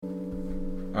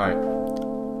All right,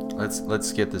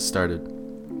 let's get this started.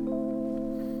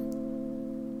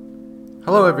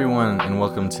 Hello, everyone, and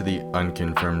welcome to the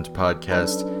Unconfirmed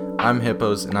Podcast. I'm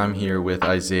Hippos, and I'm here with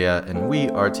Isaiah, and we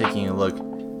are taking a look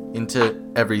into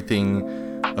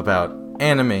everything about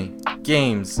anime,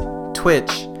 games,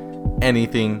 Twitch,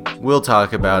 anything. We'll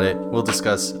talk about it. We'll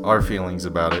discuss our feelings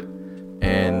about it,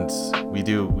 and we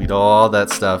do all that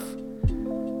stuff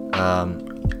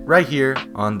right here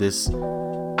on this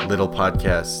little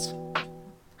podcast.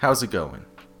 How's it going?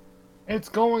 It's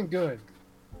going good.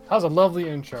 That was a lovely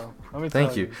intro. Let me tell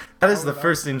Thank you. That is the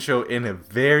first intro in a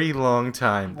very long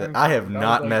time that I have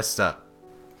not messed up.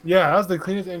 Yeah, that was the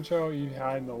cleanest intro you've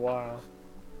had in a while.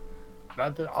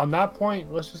 On that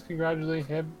point, let's just congratulate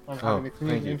him on having the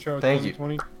cleanest intro of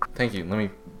 2020. Thank you. Let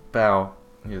me bow.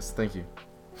 Yes, thank you.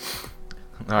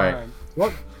 All right.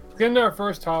 Well, let's get into our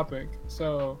first topic.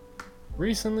 So,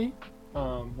 recently,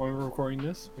 when we're recording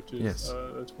this, which is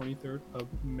the 23rd of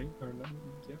May,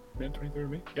 mid 23rd of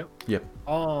May. Yep.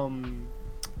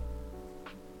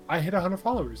 I hit 100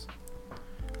 followers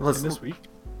this week.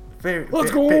 Let's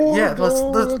go. Yeah, let's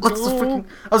freaking.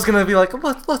 I was gonna be like,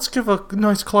 let's give a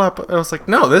nice clap. I was like,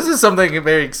 no, this is something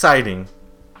very exciting.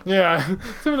 Yeah,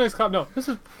 it's a nice clap. No, this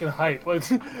is fucking hype. But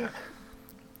so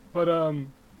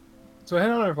I hit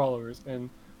 100 followers, and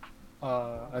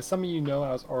as some of you know,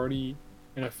 I was already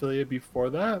an affiliate before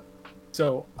that.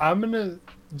 So I'm gonna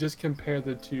just compare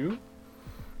the two.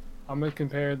 I'm gonna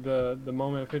compare the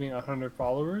moment of hitting 100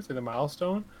 followers and a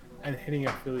milestone and hitting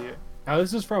affiliate. Now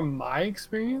this is from my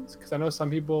experience, because I know some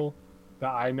people that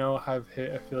I know have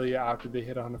hit affiliate after they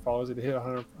hit 100 followers. They hit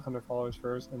 100 followers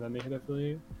first and then they hit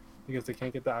affiliate because they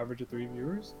can't get the average of 3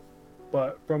 viewers.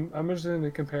 But I'm just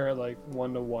gonna compare it like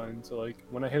 1-to-1. So like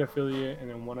when I hit affiliate and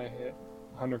then when I hit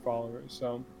 100 followers.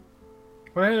 So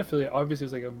when I hit affiliate, obviously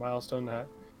it's like a milestone that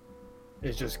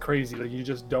is just crazy. Like you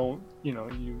just don't, you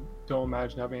don't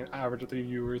imagine having an average of 3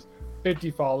 viewers,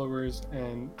 50 followers,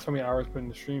 and so many hours put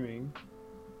into streaming.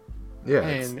 Yeah,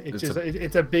 and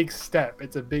it's a big step.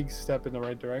 It's a big step in the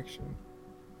right direction.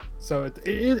 So it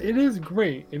is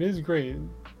great. It is great. And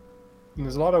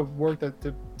there's a lot of work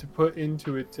to put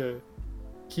into it to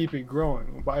keep it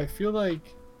growing. But I feel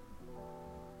like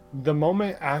the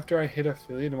moment after I hit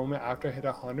affiliate, the moment after I hit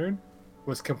 100,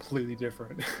 was completely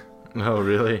different. Oh,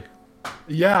 really?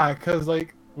 Yeah, because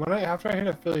like after I hit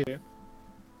affiliate,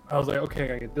 I was like, okay, I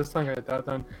gotta get this done, I gotta get that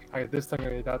done, I get this done, I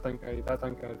gotta get that done, I gotta get that done,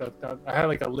 I gotta get that done. I had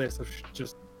like a list of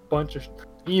just bunch of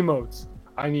emotes.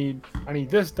 I need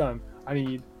this done. I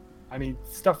need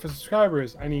stuff for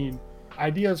subscribers. I need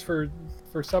ideas for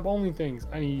sub only things.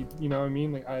 I need, you know what I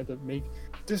mean? Like I had to make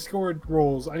Discord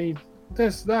roles. I need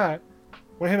this, that.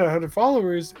 When I hit 100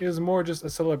 followers, it was more just a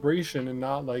celebration and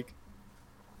not like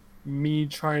me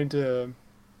trying to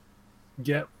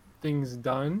get things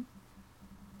done,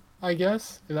 I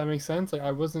guess, if that makes sense. Like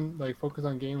I wasn't like focused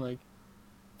on getting like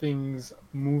things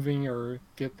moving or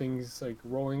get things like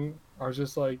rolling. I was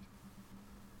just like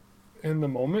in the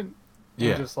moment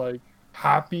and just like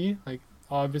happy. Like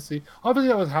obviously I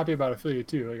was happy about affiliate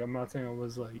too. Like I'm not saying I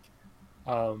was like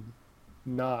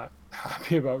not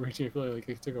happy about reaching affiliate. Like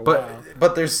it took a while.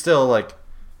 But there's still like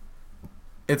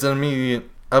it's an immediate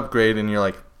upgrade and you're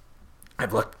like,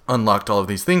 I've unlocked all of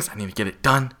these things. I need to get it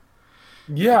done.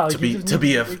 Yeah, like to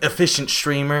be an efficient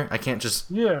streamer, I can't just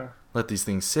let these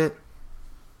things sit.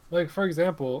 Like for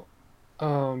example,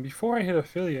 before I hit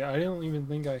affiliate, I didn't even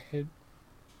think I hit.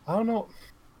 I don't know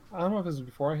if it was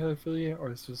before I hit affiliate or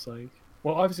it's just like.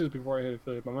 Well, obviously it was before I hit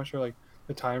affiliate, but I'm not sure like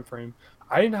the time frame.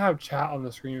 I didn't have chat on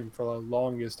the screen for the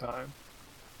longest time.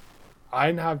 I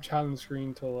didn't have chat on the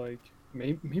screen till like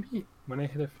maybe when I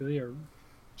hit affiliate or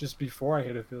just before I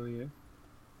hit affiliate.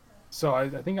 So I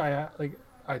think I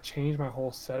changed my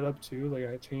whole setup too. Like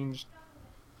I changed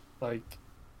like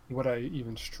what I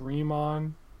even stream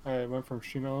on. I went from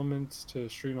Stream Elements to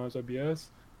Stream on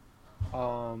OBS.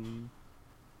 And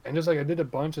just like I did a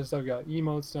bunch of stuff, got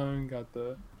emotes done, got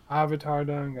the avatar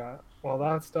done, got all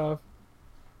that stuff.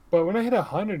 But when I hit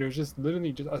 100, it was just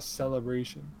literally just a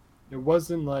celebration. It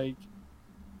wasn't like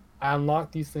I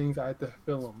unlocked these things, I had to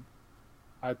fill them.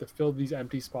 I had to fill these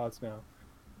empty spots now.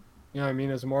 You know what I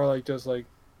mean? It's more like just like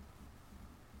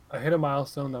I hit a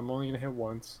milestone that I'm only gonna hit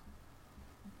once.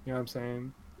 You know what I'm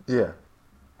saying? Yeah.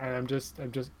 And I'm just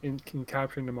in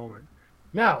capturing the moment.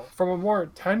 Now, from a more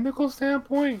technical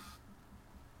standpoint,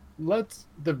 the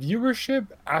viewership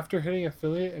after hitting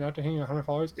affiliate and after hitting 100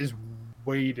 followers is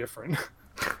way different.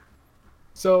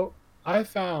 So I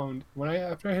found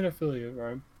after I hit affiliate,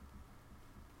 right?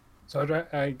 So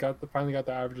I finally got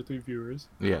the average of 3 viewers.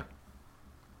 Yeah.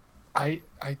 I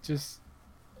just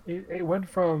it went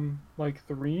from like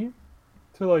 3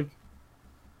 to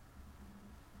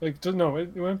just no,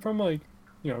 it went from like,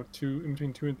 two in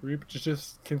between 2 and 3, but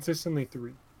just consistently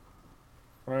 3,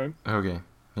 right? Okay.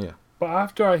 Yeah. But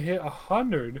after I hit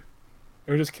 100,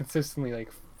 it was just consistently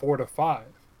like 4 to 5.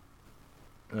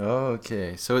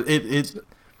 Okay. So it's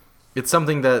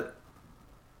something that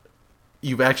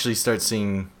you actually start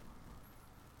seeing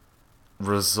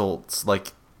results.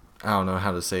 Like, I don't know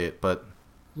how to say it, but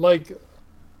Like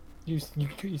you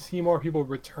see more people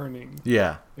returning,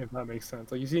 yeah. if that makes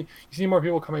sense. Like you see more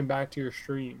people coming back to your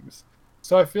streams.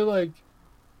 So I feel like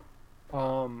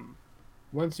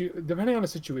once you, depending on the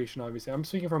situation, obviously, I'm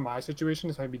speaking from my situation.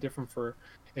 This might be different for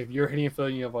if you're hitting a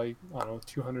affiliate of like, I don't know,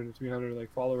 200 to 300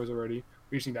 like followers already,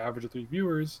 reaching the average of 3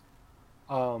 viewers.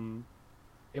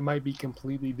 It might be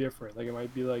completely different. Like it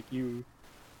might be like you're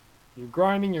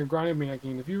grinding, but you're not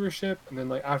getting the viewership, and then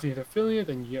like after you hit affiliate,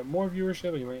 then you get more viewership,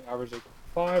 and you might average like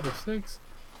 5 or 6.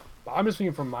 But I'm just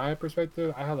speaking from my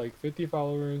perspective. I had like 50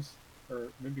 followers, or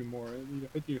maybe more, either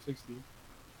 50 or 60.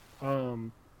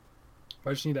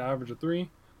 I just need to average of 3.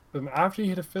 Then after you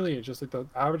hit affiliate, just like the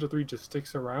average of 3 just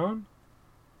sticks around.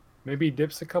 Maybe it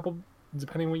dips a couple,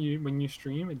 depending when you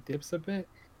stream, it dips a bit.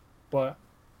 But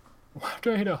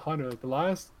after I hit 100, like the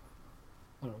last,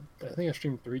 I don't know, I think I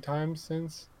streamed 3 times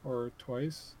since, or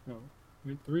twice. No,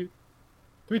 wait,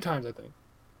 three times I think.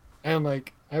 And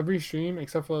like every stream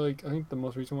except for like I think the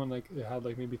most recent one, like it had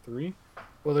like maybe 3.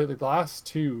 Well, like the last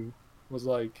 2 was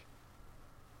like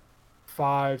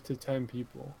 5 to 10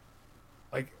 people.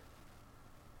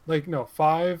 Like no,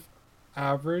 5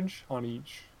 average on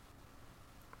each.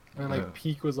 And like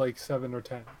peak was like 7 or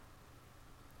 10.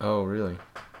 Oh, really?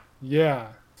 Yeah.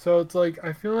 So it's like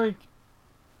I feel like,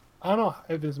 I don't know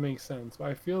if this makes sense, but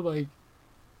I feel like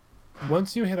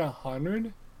once you hit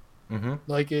 100,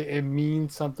 like it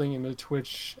means something in the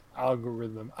Twitch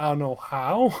algorithm. I don't know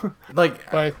how, Like,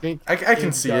 but I think I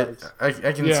can see does. it. I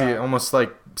can see it almost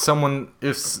like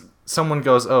if someone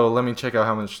goes, oh, let me check out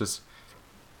how much this,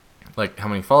 like how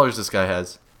many followers this guy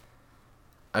has.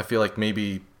 I feel like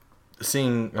maybe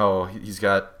seeing, oh, he's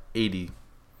got 80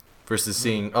 versus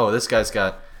seeing, oh, this guy's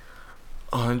got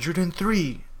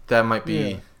 103. That might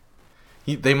be,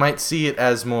 they might see it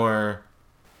as more,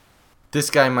 this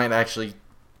guy might actually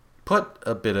put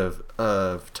a bit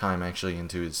of time actually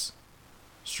into his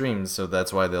streams, so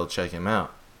that's why they'll check him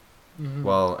out.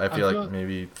 Well, I feel like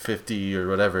maybe 50 or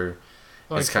whatever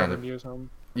like is kind of,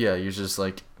 yeah, you're just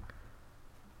like,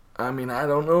 I mean, I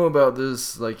don't know about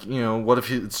this, like, what if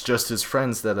it's just his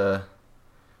friends that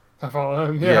I follow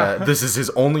him. yeah, this is his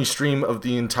only stream of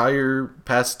the entire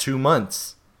past 2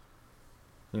 months.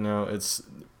 It's,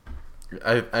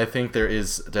 I think there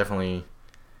is definitely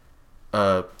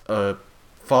a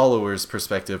follower's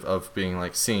perspective of being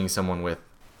like seeing someone with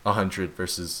 100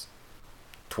 versus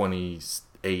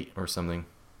 28 or something.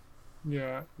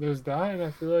 Yeah, there's that, and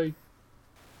I feel like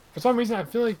for some reason I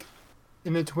feel like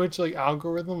in the Twitch like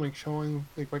algorithm, like showing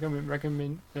like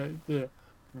the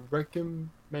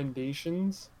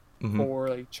recommendations for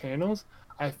like channels.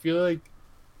 I feel like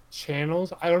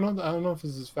channels. I don't know if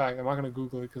this is fact. I'm not gonna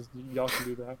Google it because y'all can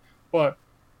do that. But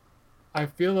I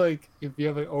feel like if you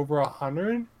have like over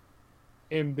 100,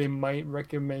 and they might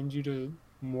recommend you to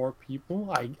more people.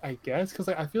 I guess because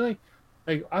like I feel like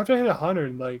after I hit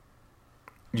 100, like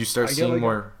you start seeing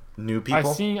more new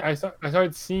people. I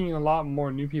started seeing a lot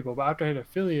more new people, but after I hit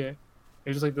affiliate,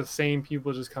 it's just like the same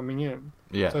people just coming in.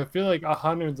 Yeah. So I feel like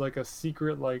 100 is like a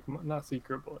secret, like not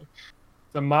secret, but like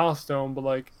it's a milestone. But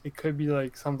like it could be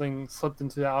like something slipped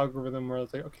into the algorithm where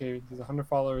it's like, okay, there's 100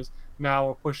 followers. Now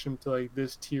we'll push them to like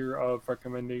this tier of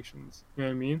recommendations. You know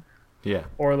what I mean? Yeah.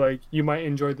 Or like you might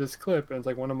enjoy this clip, and it's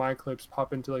like one of my clips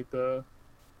pop into like the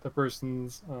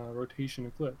person's rotation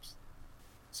of clips.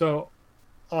 So,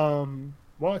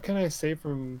 what can I say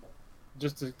from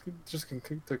just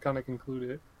to kind of conclude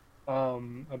it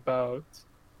about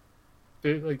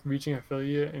like reaching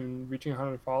affiliate and reaching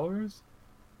 100 followers?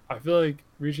 I feel like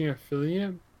reaching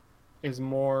affiliate is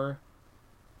more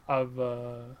of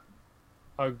a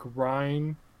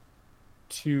grind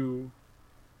to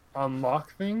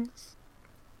unlock things,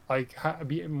 like have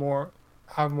more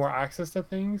access to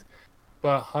things,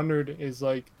 but 100 is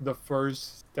like the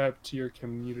first step to your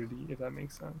community, if that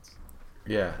makes sense.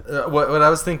 Yeah. What I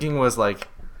was thinking was like,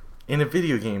 in a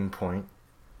video game point,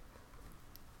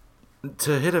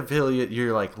 to hit affiliate,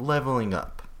 you're like leveling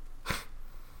up.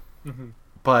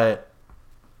 But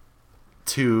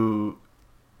to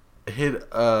hit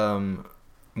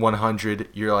 100,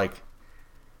 you're like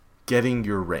getting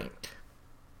your rank.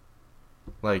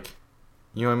 Like,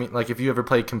 you know what I mean? Like, if you ever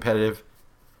play competitive,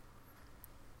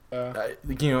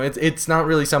 it's not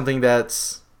really something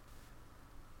that's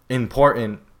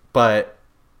important, but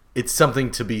it's something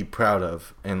to be proud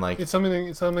of, and like It's something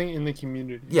in the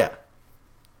community. yeah,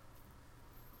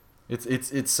 it's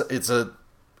a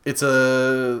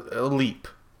leap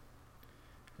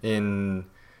in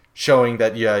showing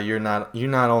that you're not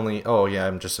only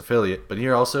I'm just affiliate, but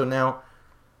you're also now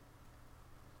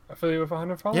Affiliate with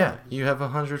 100 followers. yeah, you have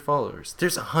 100 followers.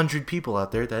 There's 100 people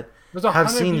out there that There's have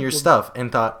 100 seen your people. stuff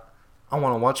and thought, I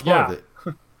want to watch more of it.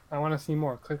 I want to see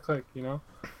more. Click, you know?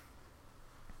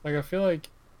 Like, I feel like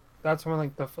that's when,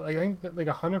 like, I think that, like,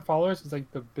 100 followers is, like,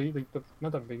 the big, like,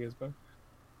 not the biggest, but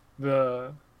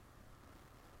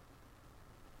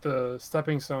the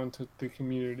stepping stone to the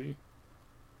community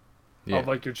of,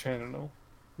 like, your channel.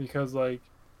 Because, like,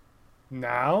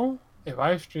 now, if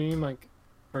I stream, like,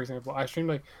 for example, I streamed,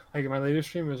 like my latest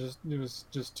stream was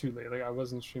just too late. Like, I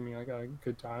wasn't streaming, like, a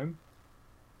good time.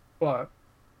 But,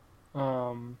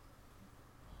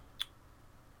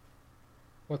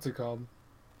 what's it called?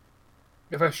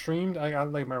 If I streamed, I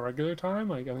got like my regular time,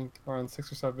 like I think around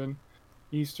 6 or 7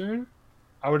 Eastern,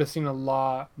 I would have seen a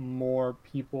lot more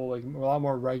people, like a lot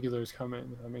more regulars come in.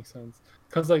 If that makes sense.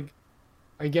 Cause like,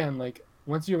 again, like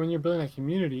when you're building a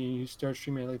community and you start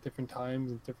streaming at like different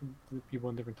times and different people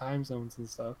in different time zones and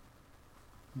stuff,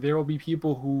 there will be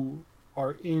people who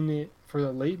are in it for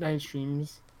the late night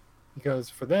streams, because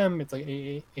for them it's like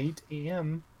 8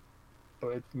 a.m.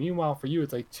 But meanwhile for you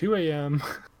it's like 2 a.m.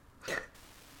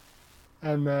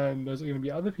 And then there's going to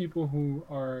be other people who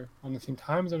are on the same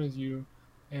time zone as you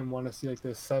and want to see like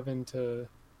the 7 to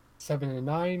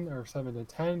 9 or 7 to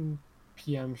 10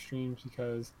 p.m. streams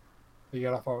because they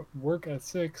get off work at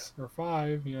 6 or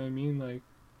 5, you know what I mean? Like,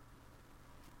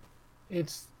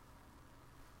 it's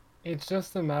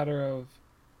just a matter of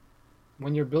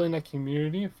when you're building that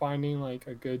community, finding like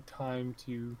a good time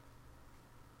to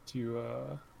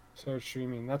start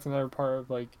streaming. That's another part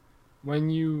of like,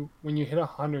 when you hit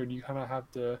 100, you kind of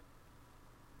have to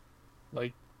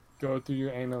like go through your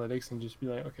analytics and just be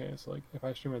like, okay, so like if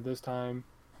I stream at this time,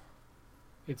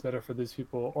 it's better for these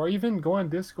people. Or even go on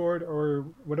Discord or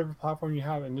whatever platform you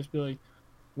have and just be like,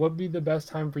 what would be the best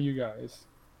time for you guys?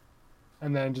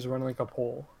 And then just run like a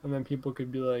poll, and then people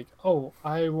could be like, oh,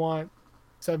 I want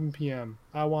 7 p.m.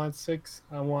 I want 6.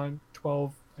 I want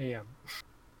 12 a.m.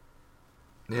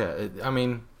 Yeah, I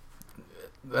mean,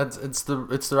 it's the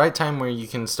right time where you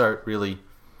can start really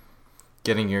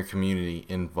getting your community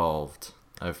involved,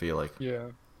 I feel like. Yeah.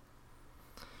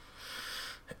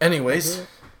 Anyways.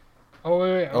 Oh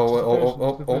wait.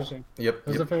 Yep.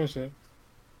 Let's finish it.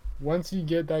 Once you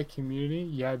get that community,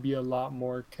 you gotta be a lot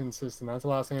more consistent. That's the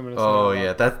last thing I'm gonna say. Oh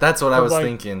yeah, that's what I was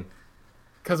thinking.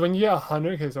 Because when you get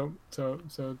 100, okay, so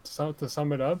to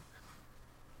sum it up,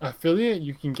 affiliate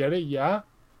you can get it, yeah.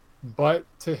 But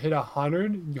to hit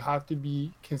 100, you have to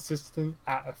be consistent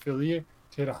at affiliate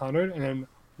to hit 100, and then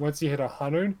once you hit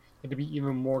 100, you have to be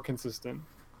even more consistent.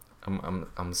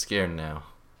 I'm scared now.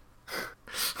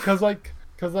 Cause like,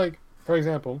 for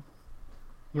example,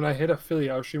 when I hit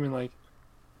affiliate, I was streaming like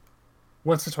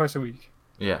once to twice a week.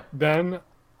 Yeah. Then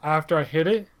after I hit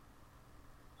it,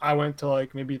 I went to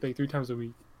like maybe like 3 times a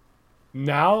week.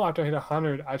 Now after I hit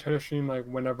 100, I try to stream like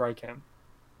whenever I can.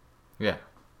 Yeah.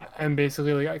 And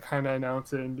basically, like, I kind of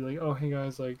announce it and be like, oh, hey,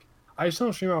 guys, like, I just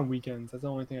don't stream on weekends. That's the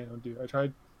only thing I don't do. I try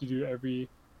to do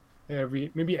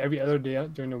maybe every other day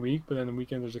during the week, but then the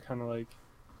weekends are just kind of, like,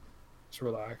 just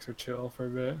relax or chill for a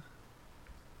bit.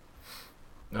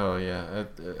 Oh, yeah.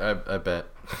 I bet.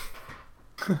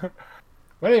 But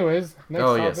anyways, next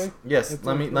topic. Yes.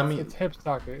 Let me... It's hips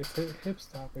topic. It's hips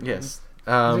topic. Yes.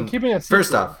 Keeping it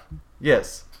first off,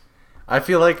 yes. I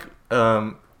feel like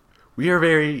we are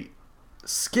very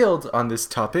skilled on this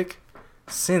topic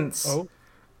since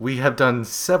we have done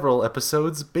several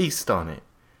episodes based on it.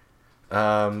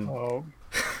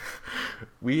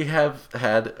 We have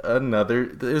had another...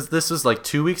 This was like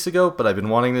 2 weeks ago, but I've been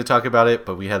wanting to talk about it,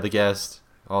 but we had the guest.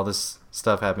 All this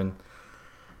stuff happened.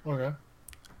 Okay.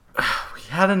 We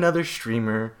had another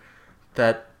streamer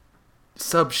that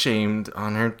sub-shamed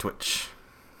on her Twitch.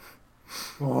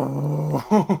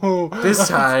 Oh, this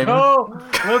time.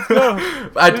 Let's go.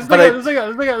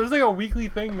 It's like a weekly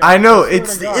thing, man. I know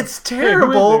it's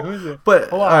terrible. Who is it? But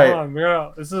hold on.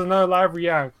 This is another live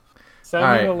react.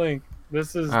 Send me the link.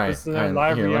 This is another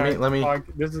live react. Let me.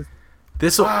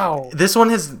 Wow. This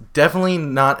one is definitely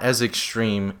not as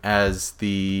extreme as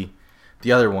the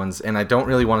other ones, and I don't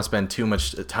really want to spend too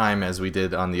much time as we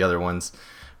did on the other ones,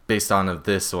 based on of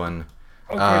this one.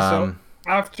 Okay, so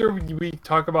after we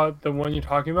talk about the one you're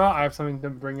talking about, I have something to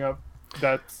bring up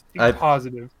that's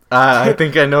positive. I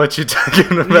think I know what you're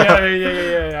talking about.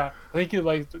 Yeah. I think you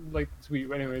like the tweet.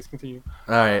 But anyways, continue.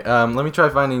 All right. Let me try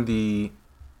finding the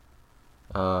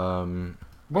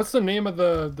What's the name of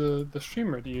the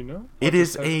streamer? Do you know? It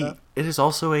is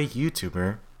also a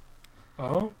YouTuber,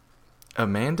 Oh.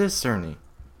 Amanda Cerny.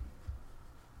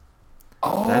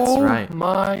 Oh, That's right.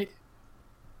 My.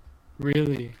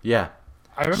 Really? Yeah.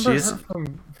 I remember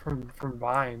her from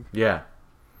Vine. Yeah.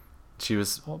 She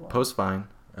was post Vine.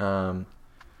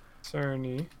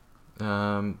 Cerny.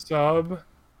 Sub.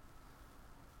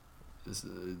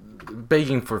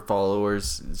 Begging for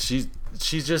followers. She's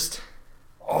just.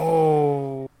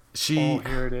 Oh. She. Oh,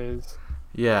 here it is.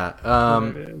 Yeah.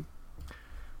 Here it is.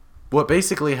 What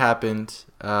basically happened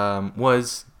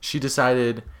was she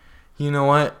decided, you know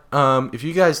what? If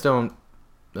you guys don't,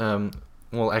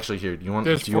 well, actually, here, do you want?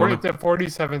 There's do you want the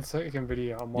 47-second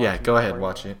video. I'm watching. Yeah, go ahead,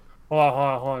 watch it. Hold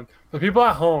on. The people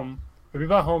at home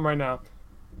right now,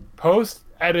 post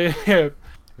edit.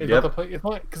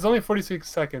 It's only 46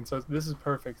 seconds, so this is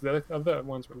perfect. The other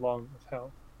ones were long as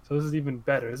hell, so this is even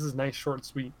better. This is nice, short,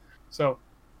 sweet. So,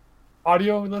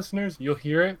 audio listeners, you'll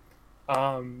hear it.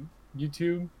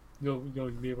 YouTube,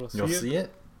 you'll be able to see it. You'll see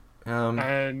it.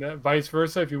 And vice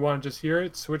versa. If you want to just hear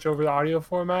it, switch over to the audio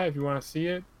format. If you want to see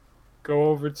it, go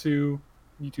over to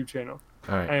YouTube channel.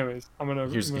 All right. Anyways,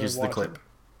 here's the clip.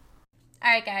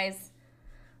 All right, guys.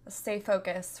 Let's stay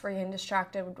focused. We're getting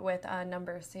distracted with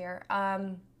numbers here.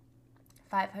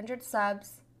 500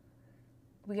 subs.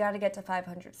 We got to get to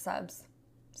 500 subs.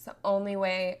 It's the only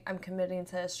way I'm committing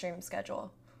to a stream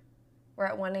schedule. We're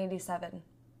at 187.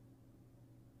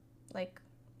 Like,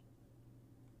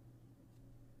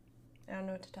 I don't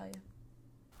know what to tell you.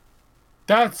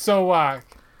 That's so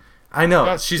whack. I know.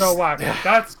 That's so whack.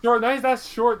 That's short. That's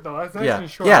short though. That's nice and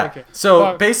short. Yeah. Like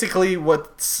so basically,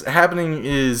 what's happening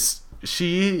is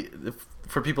she,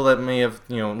 for people that may have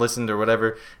listened or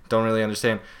whatever, don't really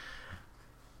understand.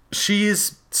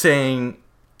 She's saying,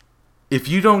 if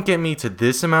you don't get me to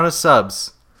this amount of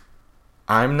subs,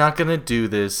 I'm not gonna do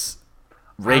this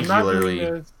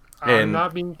regularly. I'm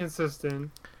not being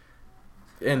consistent.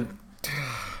 And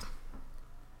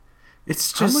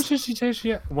it's just. How much did she say she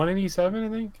had? 187, I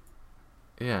think.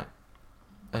 Yeah.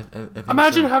 I think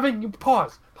Imagine having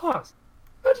pause.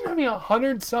 Imagine having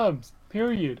 100 subs,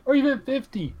 period, or even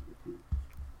 50.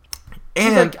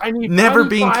 And like, I need never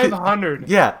being 500.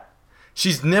 Yeah,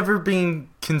 she's never been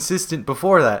consistent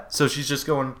before that, so she's just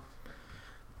going.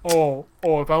 Oh!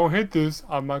 If I don't hit this,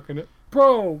 I'm not gonna.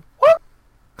 Bro, what?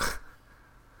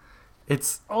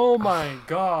 It's. Oh my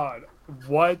god!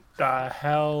 What the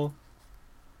hell?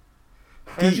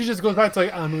 And she just goes back to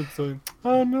like, I don't know what's doing. I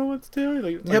don't know what's doing.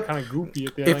 Like kind of goofy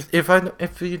at the end.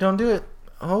 If you don't do it,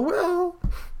 oh well.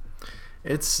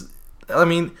 It's. I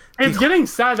mean, it's getting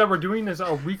sad that we're doing this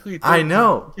a weekly thing. I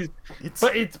know.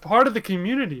 But it's part of the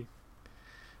community.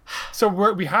 So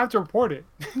we have to report it.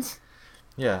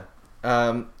 Yeah.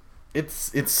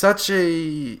 It's such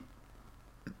a.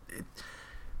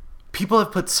 People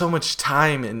have put so much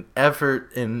time and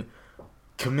effort and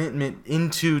commitment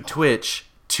into Twitch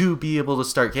to be able to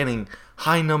start getting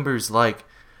high numbers, like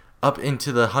up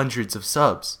into the hundreds of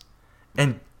subs,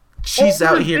 and she's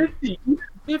out here.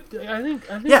 50. I think.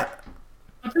 Yeah.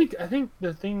 I think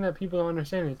the thing that people don't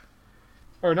understand is,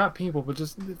 or not people, but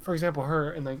just for example,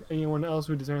 her and like anyone else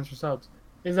who deserves for subs,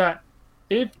 is that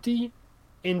 50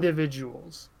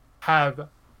 individuals have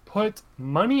put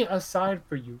money aside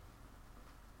for you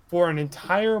for an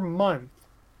entire month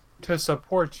to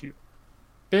support you.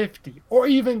 50 or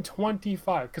even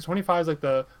 25, because 25 is like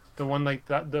the one like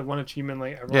that, the one achievement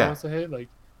like everyone wants to hit. Like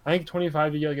I think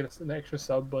 25 you gotta get an extra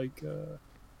sub, like a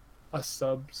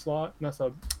sub slot, not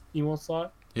sub, emote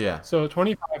slot. Yeah. So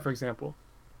 25, for example,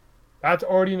 that's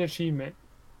already an achievement,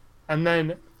 and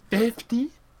then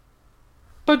 50.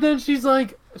 But then she's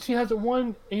like, she has a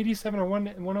 187 or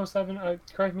 107.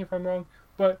 Correct me if I'm wrong,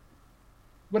 but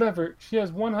whatever. She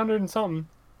has 100 and something,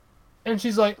 and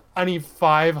she's like, I need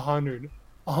 500.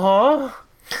 Huh?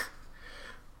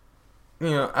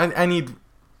 I need.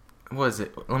 What is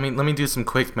it? Let me do some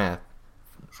quick math.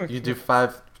 You do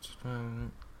 5.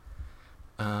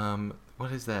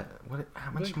 What is that?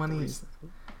 How much money is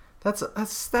that? That's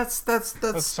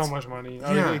so much money. Yeah.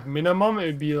 I mean, like minimum it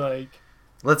would be like.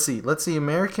 Let's see.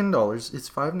 American dollars. It's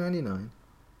 $5.99.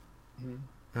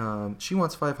 Mm-hmm. She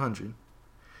wants 500.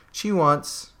 She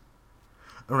wants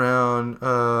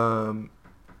around.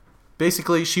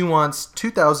 Basically, she wants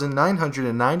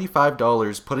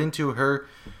 $2,995 put into her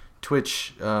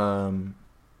Twitch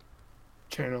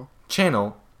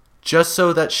channel, just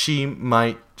so that she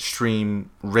might stream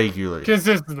regularly.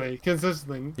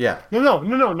 Consistently. Yeah. No,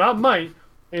 not might.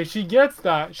 If she gets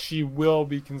that, she will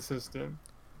be consistent.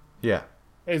 Yeah.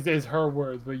 Is her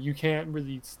words, but you can't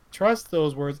really trust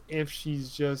those words if she's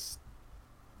just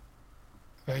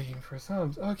Begging for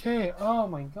subs. Okay. Oh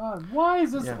my god. Why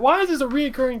is this? Yeah. Why is this a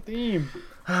reoccurring theme?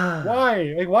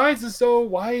 Why? Like, why is this so?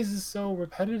 Why is this so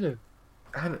repetitive?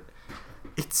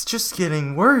 It's just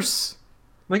getting worse.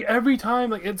 Like every time,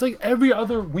 like it's like every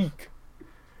other week.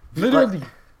 Literally,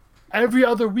 every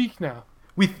other week now.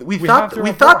 We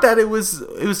thought that it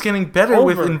was getting better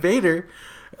with Invader,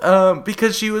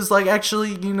 because she was like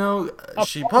actually,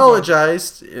 she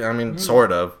apologized. I mean,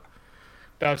 sort of.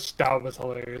 That was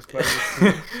hilarious, but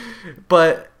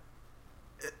but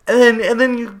and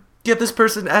then you get this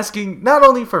person asking not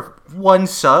only for one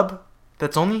sub,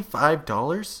 that's only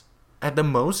 $5, at the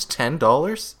most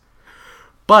 $10,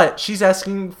 but she's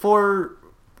asking for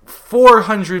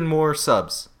 400 more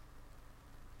subs.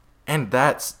 And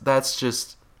that's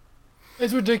just,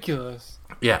 it's ridiculous.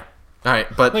 Yeah. All right,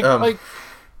 but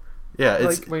yeah,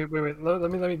 it's wait. Let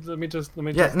me just.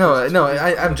 Yeah,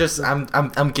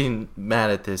 I'm getting mad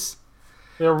at this.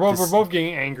 Yeah, we're both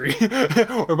getting angry.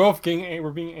 We're being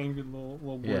angry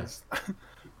little boys. Yeah.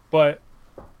 But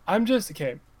I'm just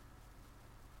okay.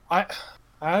 I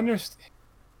understand.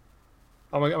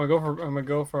 I'm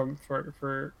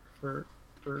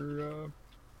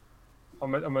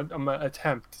gonna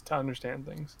attempt to understand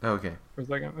things. Okay. For a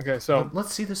second. Okay, so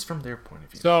let's see this from their point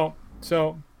of view.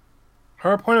 So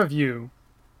her point of view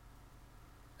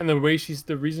and the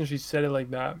reason she said it like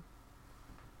that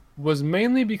was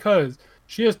mainly because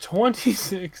she has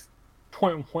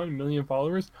 26.1 million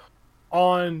followers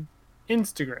on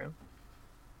Instagram.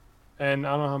 And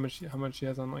I don't know how much she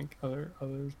has on like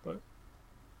others, but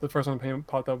the first one that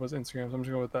popped up was Instagram, so I'm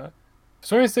just going to go with that.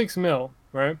 26 mil,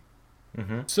 right?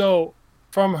 Mm-hmm. So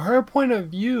from her point of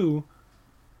view,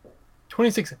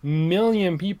 26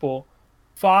 million people,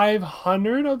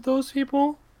 500 of those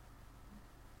people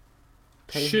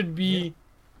should be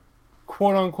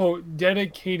quote unquote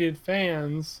dedicated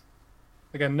fans,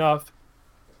 like enough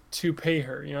to pay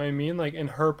her. You know what I mean? Like in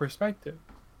her perspective.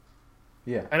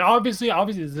 Yeah. And obviously,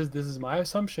 this is my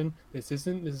assumption. This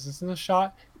isn't a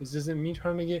shot. This isn't me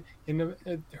trying to get into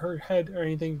her head or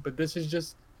anything. But this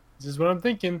is what I'm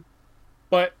thinking.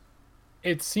 But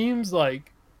it seems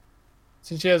like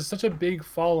since she has such a big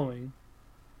following,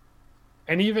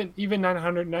 and even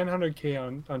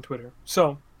 900K on Twitter,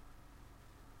 so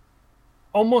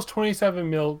almost 27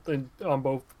 mil on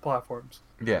both platforms.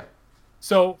 Yeah.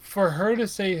 So for her to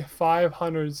say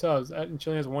 500 subs and she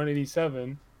only has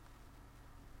 187.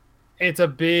 It's a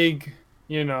big,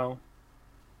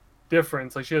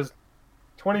 difference. Like she has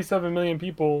 27 million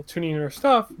people tuning her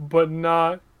stuff, but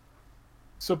not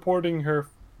supporting her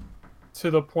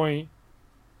to the point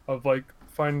of like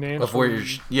financial. Of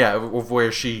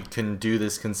where she can do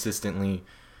this consistently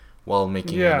while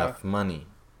making enough money.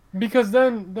 Because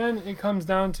then it comes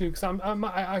down to, because I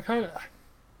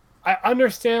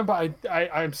understand, but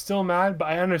I'm still mad, but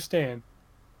I understand.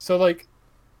 So like,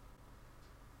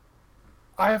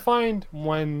 I find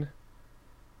when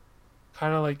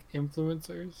kind of like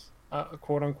influencers,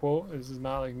 quote unquote, this is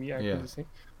not like me actually saying,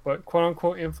 but quote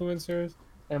unquote influencers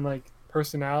and like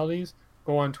personalities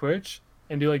go on Twitch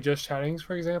and do like just chattings,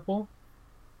 for example,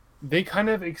 they kind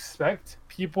of expect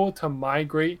people to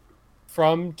migrate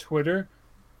from Twitter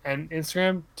and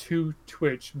Instagram to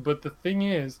Twitch. But the thing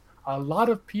is, a lot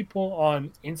of people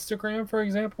on Instagram, for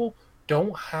example,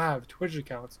 don't have Twitch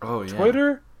accounts. Oh, yeah.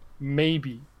 Twitter,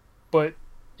 maybe. But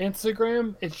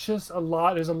Instagram, it's just a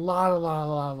lot. There's a lot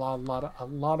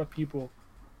of people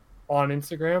on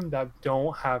Instagram that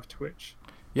don't have Twitch.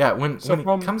 Yeah, when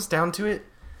it comes down to it,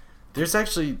 there's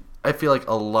actually, I feel like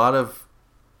a lot of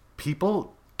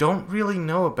people don't really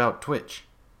know about Twitch.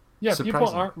 Yeah, people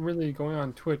aren't really going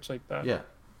on Twitch like that. Yeah.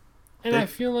 And I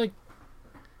feel like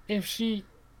I feel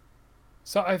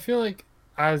like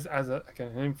as an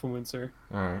influencer,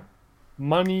 all right,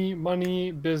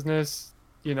 money, business,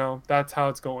 that's how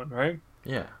it's going, right?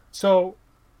 Yeah. So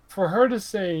for her to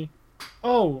say,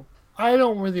 "Oh, I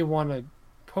don't really want to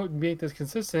make this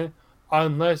consistent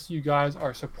unless you guys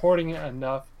are supporting it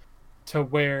enough to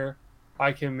where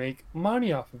I can make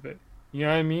money off of it." You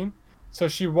know what I mean? So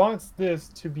she wants this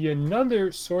to be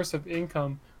another source of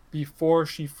income before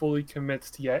she fully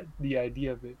commits to the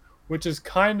idea of it, which is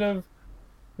kind of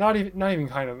not even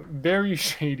kind of very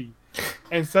shady.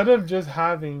 Instead of just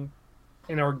having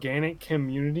an organic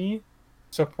community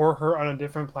support her on a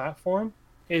different platform,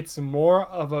 it's more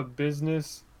of a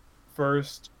business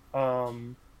first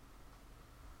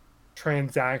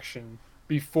transaction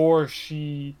before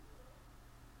she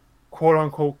quote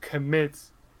unquote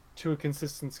commits to a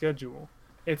consistent schedule.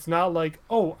 It's not like,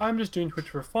 "Oh, I'm just doing Twitch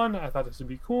for fun. I thought this would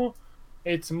be cool."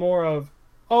 It's more of,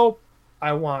 "Oh,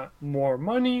 I want more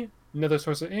money, another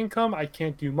source of income. I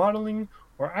can't do modeling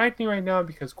we're acting right now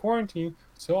because quarantine,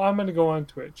 so I'm gonna go on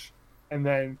Twitch, and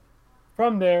then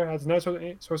from there as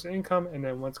another source of income, and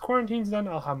then once quarantine's done,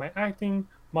 I'll have my acting,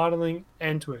 modeling,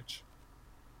 and Twitch.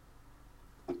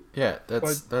 Yeah,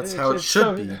 But that's how it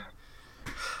should be.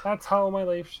 That's how my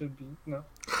life should be. No,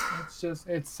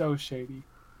 it's so shady.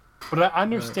 But I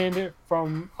understand it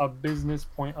from a business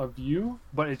point of view,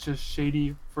 but it's just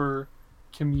shady for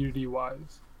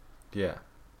community-wise. Yeah.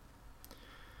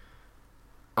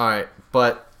 All right,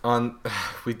 but on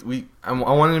I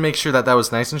wanted to make sure that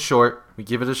was nice and short. We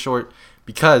give it a short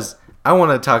because I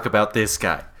want to talk about this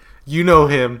guy. You know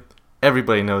him.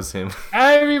 Everybody knows him.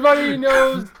 Everybody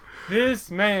knows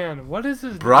this man. What is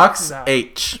his Brox name?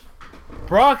 H.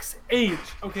 Brox H.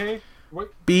 Okay.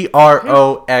 What?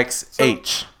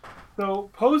 BROXH. So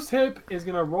post hip is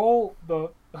gonna roll the.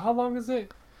 How long is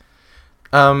it?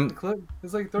 The clip?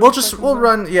 It's like 30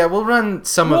 we'll run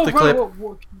some of the clip.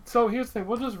 So here's the thing.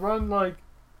 We'll just run like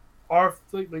our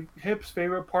like hip's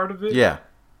favorite part of it. Yeah.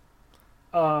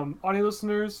 Audio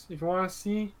listeners, if you want to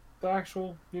see the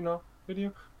actual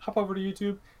video, hop over to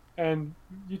YouTube, and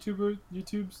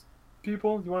YouTube's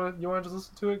people, you want to just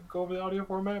listen to it, go over the audio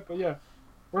format. But yeah,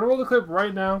 we're gonna roll the clip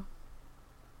right now.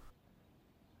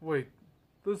 Wait,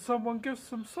 did someone give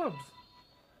some subs?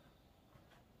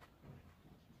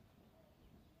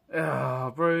 Ah,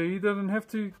 bro, you didn't have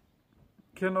to.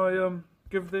 Can I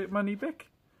give that money back?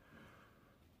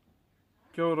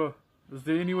 Kia ora. Is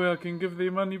there any way I can give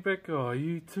their money back? Oh,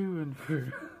 you too, and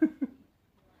through.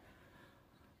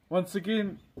 Once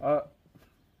again,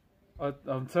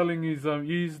 I'm telling you,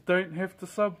 you don't have to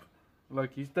sub.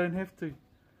 Like, you don't have to.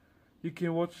 You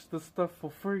can watch the stuff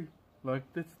for free. Like,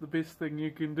 that's the best thing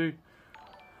you can do.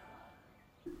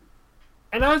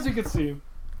 And as you can see,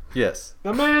 yes,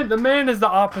 the man is the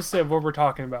opposite of what we're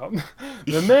talking about.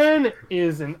 The man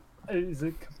is a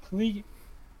complete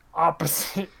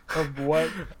opposite of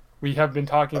what we have been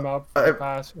talking about for the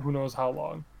past who knows how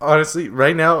long. Honestly,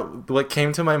 right now, what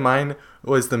came to my mind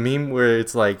was the meme where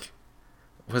it's like,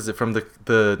 was it from the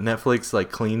Netflix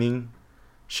like cleaning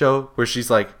show where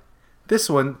she's like, this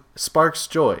one sparks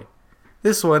joy,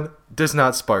 this one does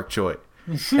not spark joy.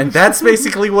 And that's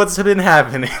basically what's been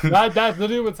happening. That's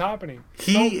literally what's happening.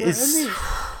 He's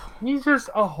just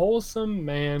a wholesome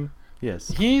man. Yes.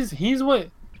 He's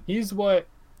what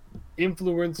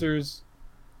influencers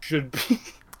should be.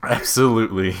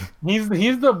 Absolutely.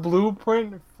 He's the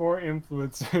blueprint for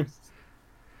influencers.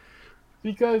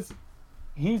 Because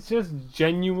he's just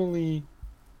genuinely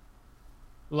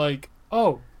like,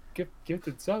 oh,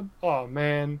 gifted sub. Oh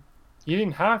man. You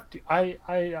didn't have to. I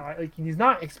like. He's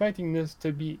not expecting this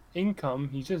to be income.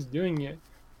 He's just doing it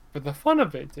for the fun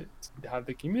of it, to have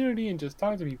the community and just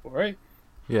talk to people, right?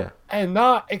 Yeah. And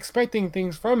not expecting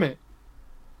things from it.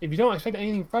 If you don't expect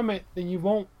anything from it, then you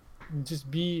won't just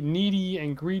be needy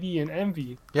and greedy and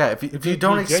envy. Yeah. If you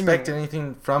don't expect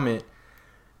anything from it,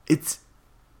 it's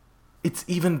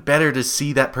even better to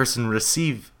see that person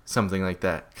receive something like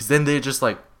that, because then they're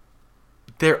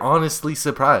honestly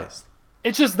surprised.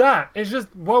 It's just that. It's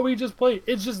just what we just played.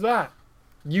 It's just that.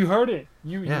 You heard it.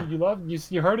 You loved.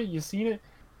 You heard it. You seen it.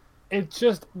 It's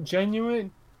just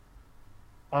genuine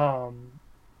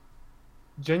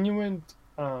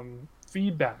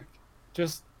feedback.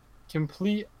 Just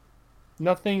complete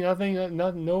nothing.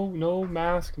 No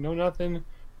mask. No nothing.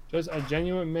 Just a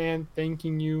genuine man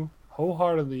thanking you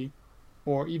wholeheartedly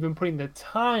for even putting the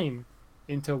time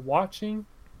into watching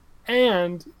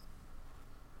and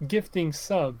gifting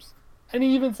subs. And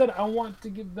he even said, I want to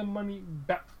give the money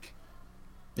back.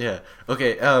 Yeah.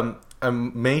 Okay. I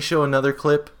may show another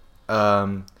clip,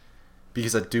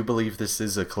 because I do believe this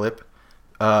is a clip.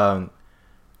 But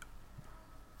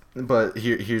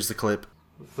here's the clip.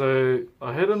 So,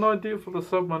 I had an idea for the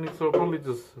sub money, so I'll probably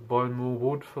just buy more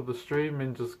wood for the stream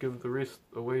and just give the rest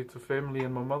away to family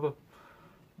and my mother.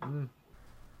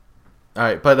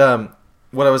 Alright, but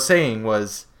what I was saying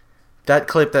was, that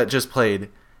clip that just played,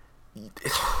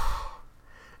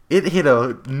 it hit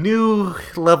a new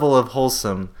level of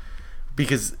wholesome,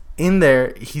 because in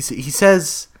there he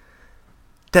says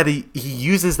that he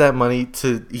uses that money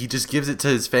he just gives it to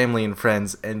his family and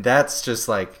friends, and that's just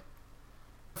like,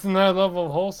 it's another level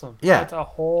of wholesome. Yeah, that's a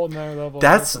whole nother level.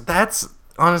 That's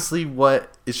honestly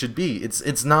what it should be.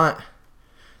 It's not,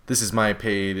 this is my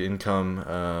paid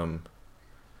income.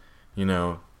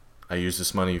 I use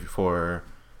this money for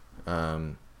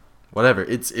whatever.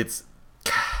 It's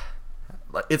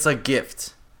a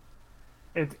gift.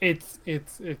 It's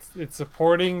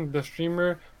supporting the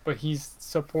streamer, but he's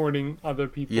supporting other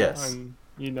people. Yes. And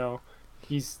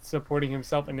he's supporting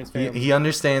himself and his family. He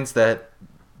understands that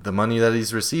the money that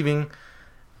he's receiving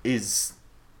is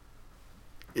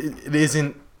it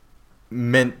isn't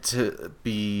meant to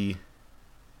be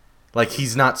like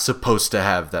he's not supposed to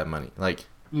have that money. Like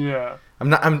Yeah.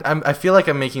 I feel like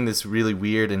I'm making this really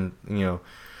weird, and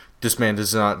this man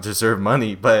does not deserve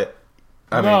money, but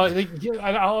I mean, like, yeah,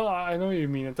 I know what you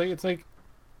mean. It's like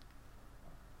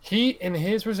he, in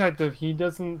his perspective, he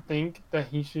doesn't think that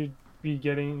he should be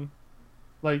getting,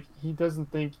 like, he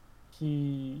doesn't think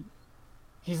he's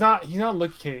not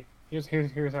look. Okay,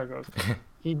 here's how it goes.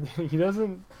 he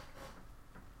doesn't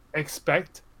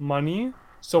expect money,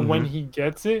 so when he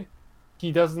gets it,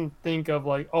 he doesn't think of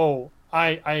like, oh,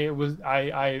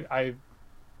 I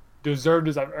deserved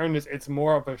this, I've earned this. It's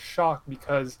more of a shock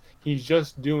because he's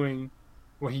just doing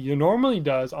what he normally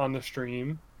does on the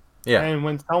stream. yeah. And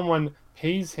when someone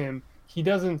pays him, he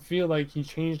doesn't feel like he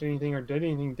changed anything or did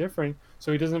anything different.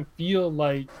 So he doesn't feel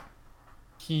like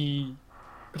he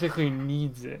particularly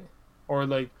needs it or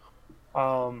like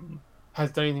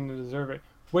has done anything to deserve it.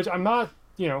 Which I'm not,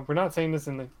 we're not saying this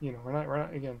in the, we're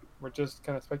not again, we're just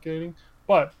kind of speculating.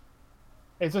 But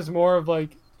it's just more of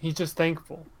like he's just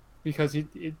thankful because he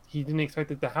didn't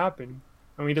expect it to happen,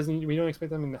 and we don't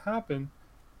expect something to happen.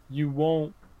 You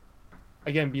won't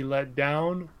again be let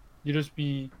down. You just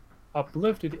be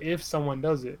uplifted if someone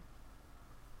does it.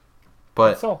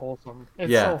 But it's so wholesome.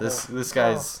 It's yeah, so wholesome. this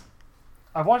guy's.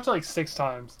 I've watched it like 6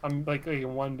 times. I'm like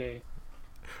in one day.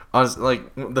 I was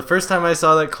like the first time I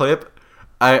saw that clip,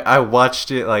 I watched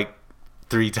it like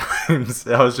 3 times.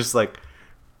 I was just like,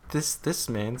 this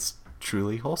man's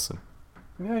truly wholesome.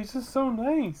 Yeah, he's just so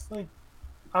nice. Like,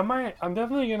 I'm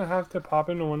definitely gonna have to pop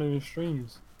into one of his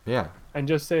streams. Yeah. And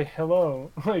just say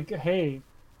hello. Like, hey,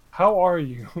 how are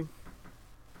you?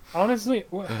 Honestly,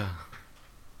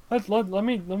 let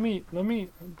me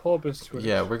pull up his Twitter.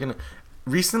 Yeah, we're gonna.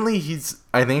 Recently,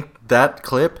 I think that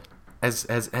clip has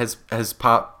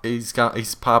pop.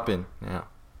 He's popping now.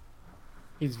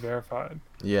 He's verified.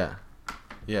 Yeah.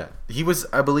 Yeah, he was,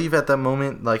 I believe, at that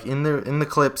moment, like in the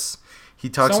clips, he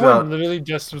talks Someone about literally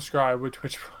just subscribed with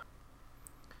Twitch.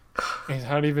 He's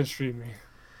not even streaming.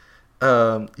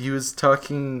 He was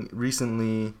talking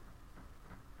recently.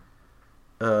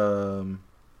 Oh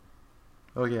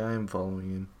yeah, I am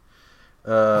following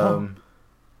him.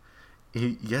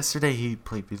 Yesterday he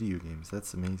played video games.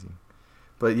 That's amazing.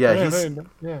 But yeah,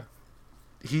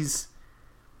 he's.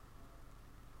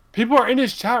 People are in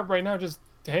his chat right now. Just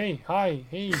hey, hi,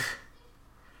 hey.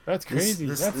 That's crazy.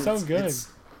 That's so good.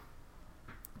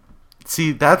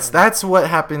 See, that's what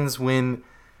happens when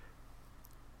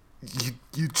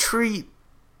you treat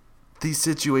these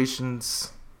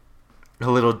situations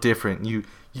a little different. You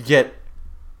get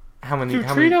how many? You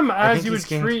treat him as you would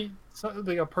treat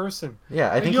like a person.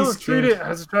 Yeah, I think you don't treat it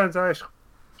as a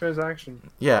transaction.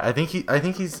 Yeah, I think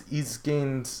he's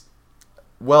gained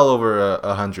well over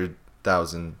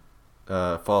 100,000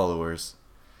 followers.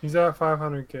 He's at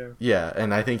 500K. Yeah,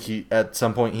 and I think at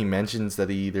some point he mentions that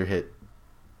he either hit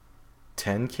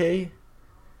 10K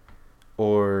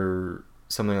or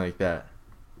something like that.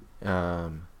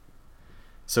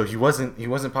 So he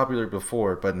wasn't popular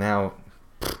before, but now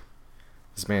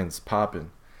this man's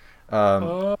popping.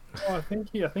 I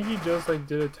think he just like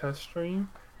did a test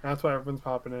stream. That's why everyone's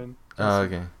popping in. Oh,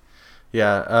 okay.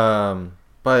 Yeah.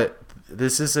 But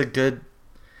this is a good.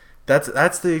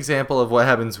 That's the example of what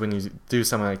happens when you do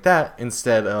something like that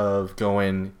instead of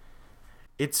going.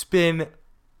 It's been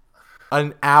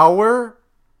an hour,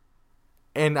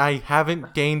 and I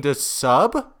haven't gained a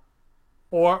sub.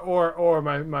 Or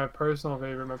my personal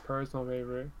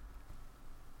favorite.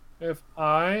 If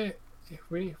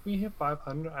we hit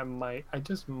 500, I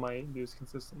just might do this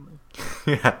consistently.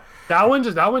 Yeah. That one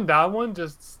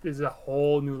just is a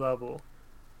whole new level.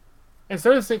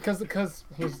 Instead of saying, because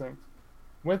here's the thing,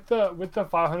 with the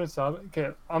 500 subs,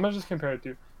 okay, I'm gonna just compare it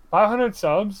to 500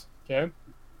 subs, okay.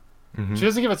 Mm-hmm. She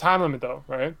doesn't give a time limit though,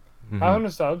 right? Mm-hmm.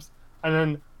 500 subs, and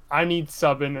then I need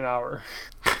sub in an hour.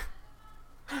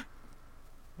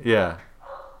 Yeah.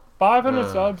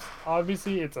 500 subs,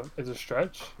 obviously it's a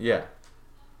stretch. Yeah.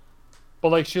 But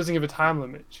like she doesn't give a time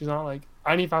limit. She's not like,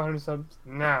 I need 500 subs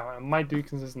now. I might do it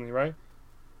consistently, right?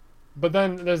 But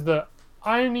then there's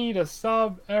I need a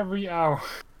sub every hour.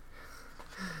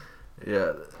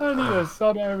 Yeah. I need a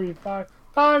sub every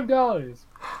 $5.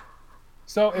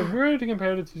 So if we were to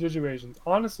compare the two situations,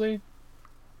 honestly,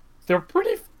 they're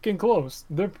pretty fucking close.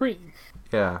 They're pretty.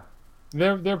 Yeah.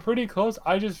 They're pretty close.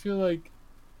 I just feel like,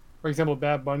 for example,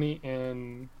 Bad Bunny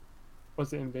and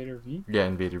was it Invader V? Yeah,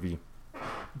 Invader V.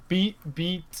 Beat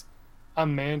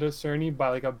Amanda Cerny by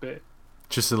like a bit.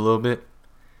 Just a little bit.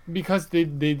 Because they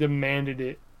demanded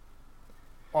it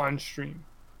on stream.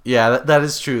 Yeah, that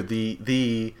is true.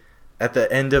 The at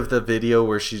the end of the video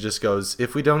where she just goes,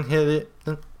 "If we don't hit it,"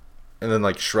 and then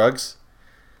like shrugs.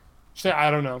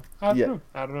 I don't know. I Yeah.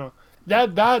 don't know.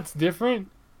 That's different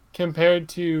compared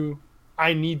to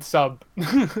I need sub.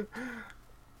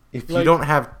 If you Like- don't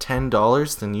have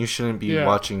 $10, then you shouldn't be Yeah.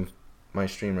 watching my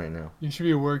stream right now. You should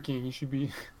be working. You should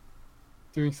be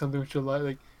doing something with your life.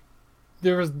 Like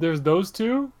there's those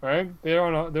two, right? They're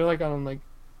like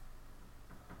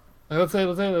let's say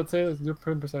let's do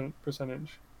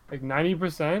percentage. Like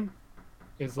 90%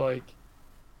 is like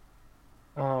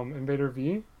Invader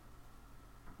V,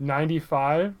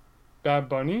 95 Bad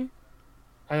Bunny,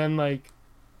 and then like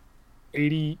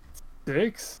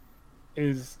 86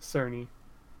 is Cerny.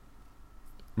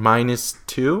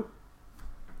 -2.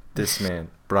 This man,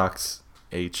 Brox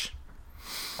H.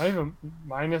 I even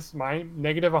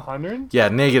negative 100. Yeah,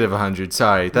 -100.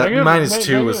 Sorry, that Negative-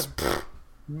 -2 was.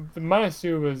 The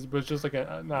 -2 was just like an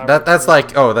average That's person.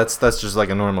 like that's just like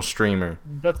a normal streamer.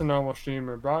 That's a normal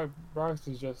streamer. Brox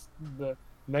is just the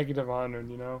negative 100,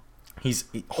 you know? He's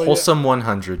yeah. wholesome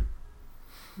 100.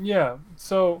 Yeah,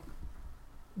 so,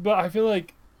 but I feel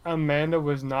like Amanda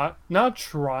was not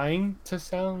trying to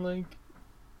sound like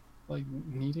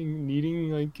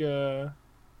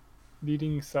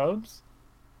needing subs,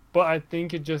 but I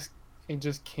think it just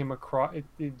came across,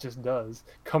 it just does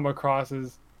come across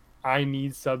as I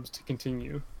need subs to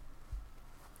continue.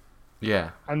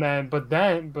 Yeah. And then, but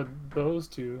those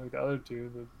two, like the other two,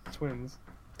 the twins,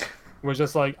 was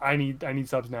just like, I need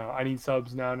subs now. I need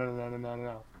subs now.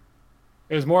 No.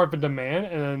 It was more of a demand,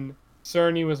 and then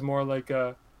Cerny was more like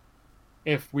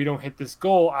if we don't hit this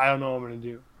goal, I don't know what I'm gonna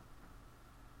do.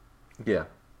 Yeah.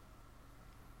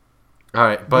 All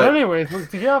right, But but anyways, to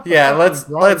get off Yeah, let's-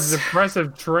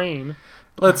 depressive train.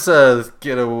 let's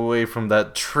get away from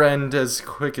that trend as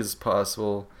quick as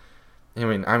possible. I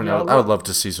mean, Yeah, I would love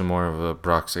to see some more of a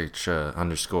Brox H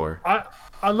underscore.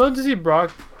 I'd love to see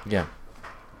Brock Yeah.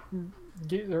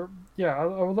 get there. Yeah, I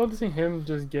would love to see him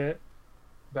just get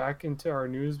back into our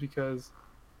news because,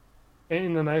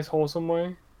 in a nice wholesome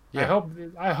way. Yeah.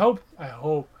 I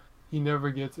hope he never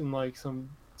gets in like some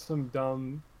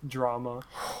dumb drama.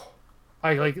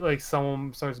 Like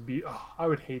someone starts beat. Oh, I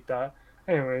would hate that.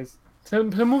 Anyways, to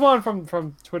move on from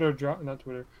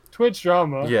Twitch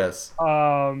drama. Yes.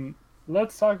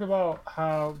 Let's talk about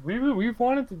how we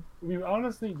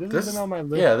honestly this has been on my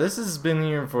list. Yeah, this has been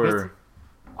here for.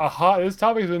 This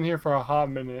topic's been here for a hot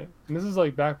minute. And this is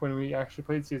like back when we actually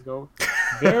played CS:GO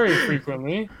very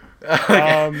frequently.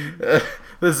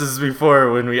 This is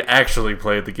before when we actually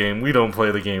played the game. We don't play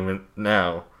the game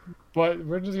now. But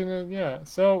we're just gonna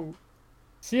So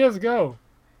CS:GO,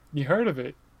 you heard of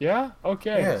it? Yeah.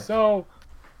 Okay. Yeah. So,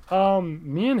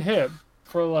 me and Hip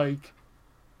for like,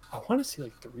 I want to say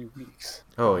like 3 weeks.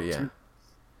 Oh yeah.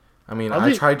 I mean, At I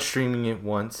least- tried streaming it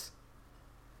once.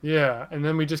 Yeah, and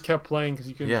then we just kept playing because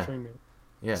you couldn't Yeah. stream it.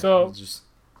 Yeah. So- it was just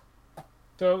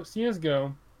So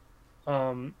CS:GO,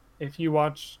 if you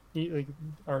watch like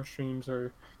our streams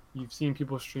or you've seen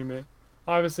people stream it,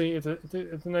 obviously it's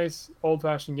a nice old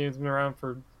fashioned game. It's been around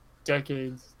for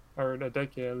decades, or a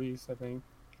decade at least, I think.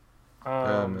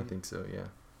 I think so. Yeah.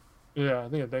 Yeah, I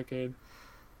think a decade.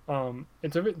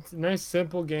 It's a nice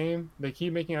simple game. They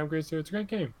keep making upgrades to it. It's a great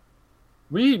game.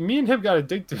 Me and him got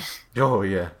addicted, Oh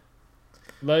yeah.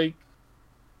 like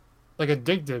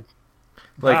addicted.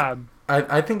 Like Bad.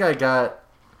 I think I got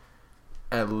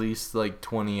at least like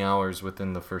 20 hours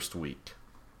within the first week.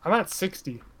 I'm at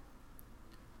 60.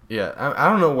 Yeah, I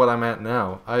don't know what I'm at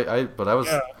now. But I was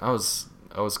Yeah. I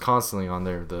was constantly on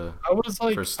there. I was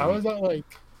like, First I was week.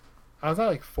 at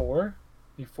like 4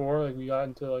 before like we got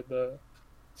into like the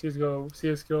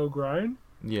CS:GO grind,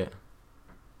 Yeah.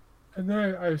 and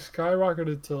then I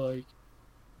skyrocketed to like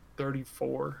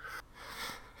 34.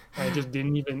 I just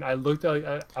didn't even. I looked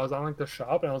at I was on like the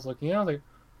shop and I was looking at. I was like,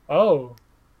 oh,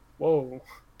 whoa,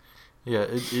 Yeah.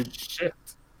 shit.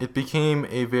 It became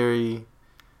a very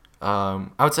I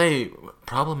would say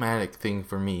problematic thing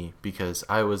for me because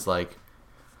I was like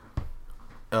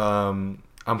I'm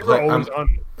You're playing always on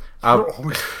it. I'm- You're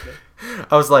always on it.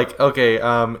 I was like, okay,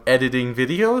 editing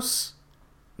videos?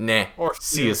 Nah. Or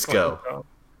CS:GO.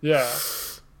 Yeah.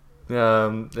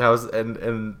 That was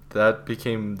and that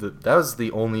became that was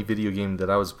the only video game that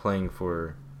I was playing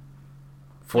for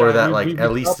Yeah, that we- like we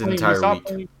at least stopped an playing- we entire stopped week.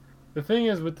 playing- the thing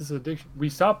is with this addiction, we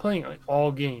stopped playing like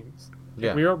all games.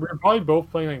 Yeah. We were probably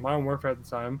both playing like Modern Warfare at the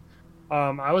time.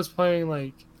 I was playing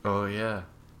like Oh yeah.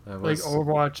 That was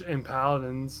Overwatch and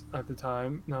Paladins at the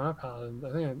time. No, not Paladins.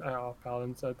 I think I off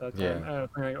Paladins at that time. Yeah. I was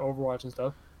playing like Overwatch and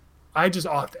stuff. I just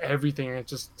offed everything and it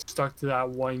just stuck to that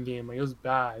one game. Like it was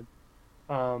bad.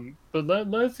 But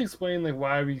let's explain like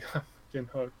why we got fucking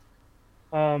hooked.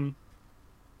 Um,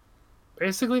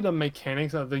 basically the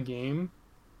mechanics of the game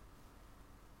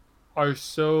are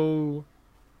so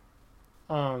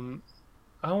I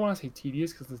don't want to say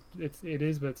tedious because it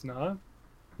is, but it's not.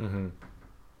 Mm-hmm.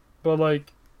 But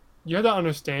like, you have to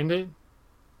understand it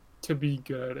to be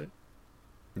good at it.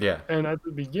 Yeah. And at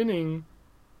the beginning,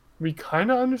 we kind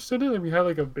of understood it. Like we had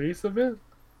like a base of it.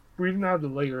 We didn't have the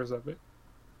layers of it.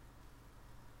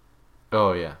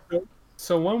 Oh yeah.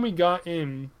 So when we got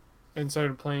in and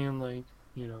started playing like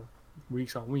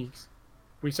weeks on weeks,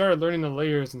 we started learning the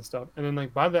layers and stuff. And then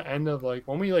like by the end of like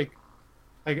when we like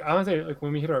I would say like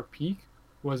when we hit our peak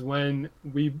was when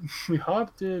we we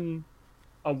hopped in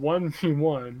a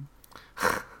 1v1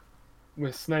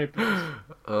 with snipers.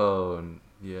 Oh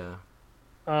yeah.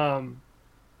 Um,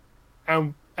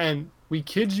 and we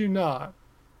kid you not,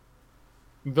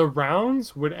 the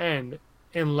rounds would end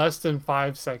in less than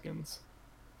 5 seconds.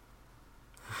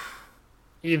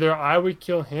 Either I would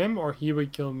kill him or he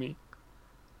would kill me.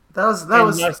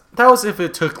 That was if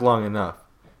it took long enough.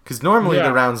 Because normally the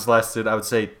Yeah. rounds lasted, I would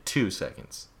say, 2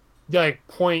 seconds. Yeah, like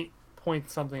point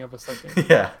something of a second.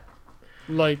 Yeah.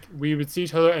 Like we would see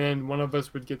each other and then one of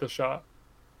us would get the shot.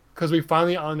 Because we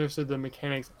finally understood the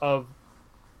mechanics of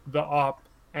the op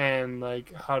and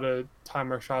like how to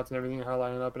time our shots and everything, how to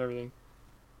line it up and everything.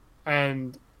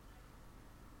 And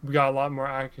we got a lot more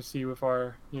accuracy with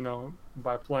our,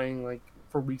 by playing like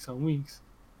for weeks on weeks.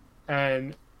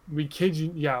 And we kid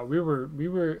you, yeah,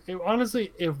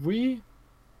 honestly, if we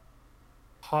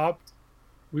hopped,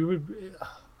 we would,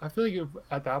 I feel like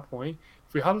at that point,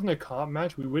 if we hopped in a comp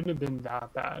match, we wouldn't have been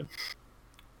that bad.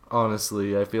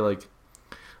 Honestly, I feel like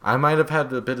I might have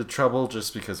had a bit of trouble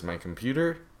just because of my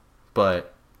computer,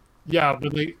 but... Yeah,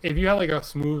 but like if you had like a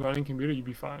smooth running computer, you'd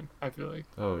be fine, I feel like.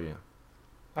 Oh, yeah.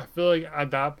 I feel like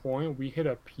at that point, we hit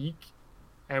a peak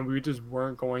and we just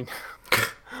weren't going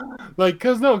like,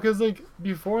 cause like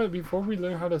before we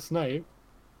learned how to snipe,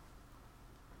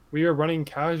 we were running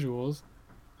casuals,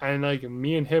 and like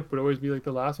me and Hip would always be like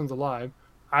the last ones alive.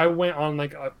 I went on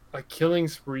like a killing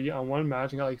spree on one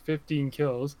match and got like 15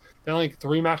 kills. Then like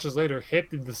 3 matches later,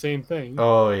 Hip did the same thing.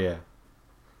 Oh, yeah.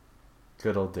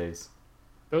 Good old days.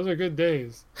 Those are good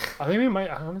days. I think we might.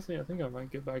 Honestly, I think I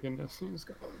might get back into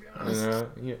CS:GO. To be honest.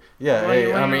 Yeah.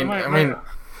 Hey, I mean,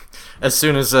 as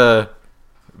soon as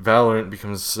Valorant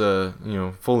becomes,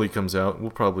 fully comes out,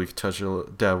 we'll probably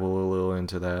dabble a little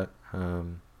into that.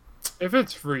 If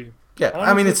it's free. Yeah,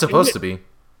 Honestly, I mean, it's supposed to be.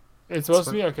 It's supposed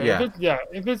to be okay. Yeah.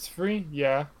 If it's free,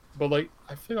 yeah. But like,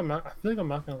 I feel like I'm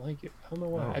not gonna like it. I don't know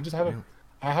why. Oh, I just have really?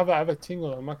 I have a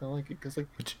tingle that I'm not gonna like it because like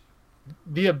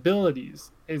the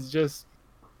abilities is just.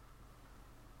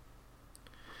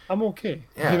 I'm okay.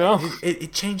 Yeah,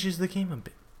 it changes the game a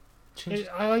bit.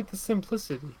 I like the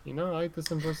simplicity. I like the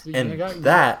simplicity. And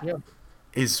that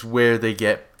is where they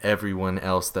get everyone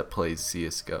else that plays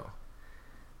CS:GO.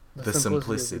 The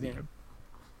simplicity. Of the game.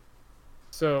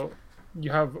 So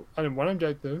you have one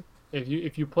objective.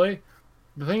 If you play,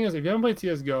 the thing is, if you haven't played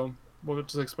CS:GO, we'll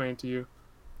just explain it to you.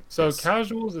 So Yes.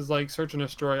 casuals is like search and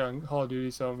destroy on Call of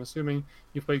Duty. So I'm assuming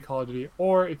you play Call of Duty,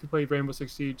 or if you play Rainbow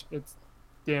Six Siege, it's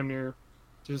damn near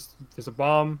just there's a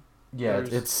bomb. Yeah,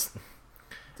 there's it's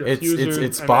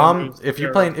diffusers, and bomb. then there's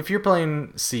If you're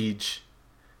playing Siege,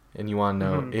 and you want to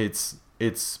know, Mhm.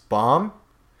 it's bomb,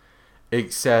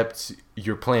 except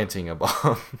you're planting a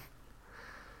bomb,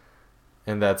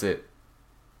 and that's it.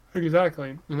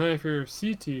 Exactly. And then if you're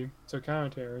CT, so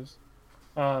counter-terrors,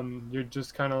 you're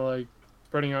just kind of like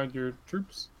spreading out your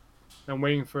troops and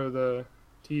waiting for the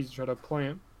T's to try to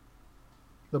plant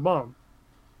the bomb.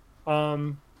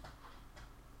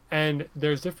 And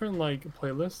there's different like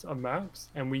playlists of maps,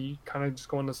 and we kind of just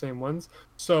go on the same ones.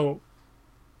 So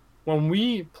when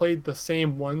we played the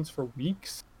same ones for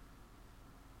weeks,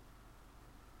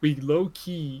 we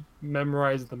low-key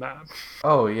memorized the map.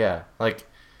 Oh yeah, like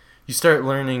you start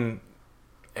learning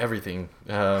everything.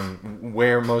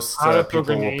 Where most How to throw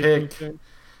people will grenades and pick. shit.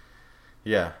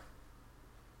 Yeah.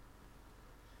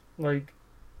 Like,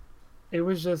 it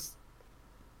was just,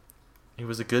 It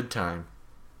was a good time.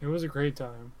 it was a great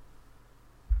time.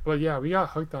 But yeah, we got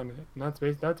hooked on it, and that's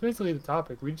basically the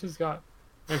topic. We just got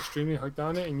extremely hooked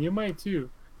on it, and you might too.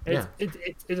 It's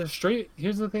a straight.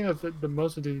 Here's the thing that's the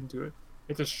most addicting to it.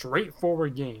 It's a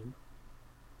straightforward game.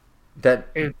 That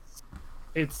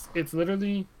It's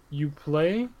literally you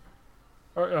play,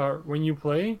 or when you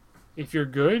play, if you're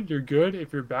good, you're good.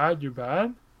 If you're bad, you're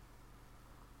bad.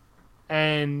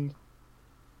 And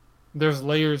there's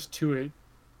layers to it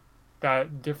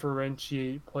that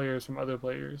differentiate players from other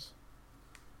players.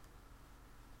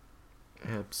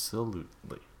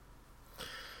 absolutely.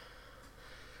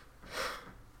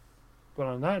 But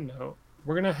on that note,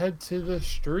 we're gonna head to the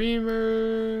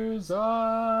streamers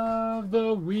of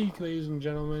the week, ladies and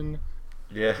gentlemen.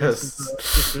 Yes.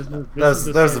 This is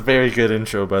That was a very good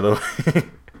intro, by the way.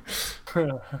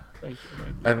 Thank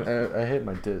you. I hit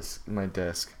my desk.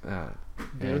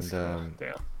 Disc? And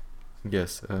Damn.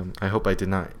 yes, I hope I did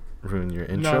not ruin your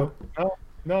intro.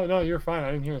 No, you're fine.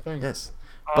 I didn't hear a thing. Yes,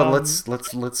 but let's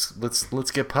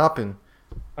get popping.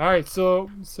 All right, so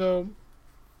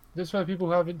just for the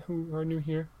people who are new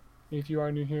here, if you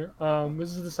are new here,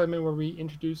 this is the segment where we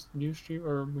introduce new stream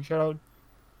or we shout out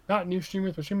not new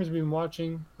streamers but streamers we've been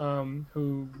watching,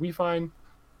 who we find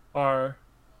are,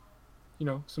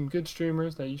 some good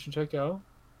streamers that you should check out.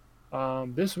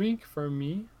 This week for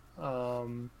me, a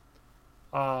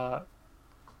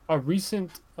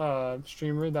recent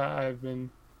streamer that has been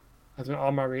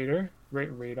on my radar,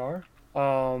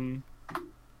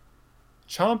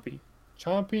 Chompy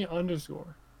 _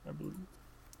 I believe.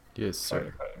 Yes,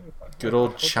 sir. Sorry, Good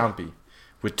old Chompy,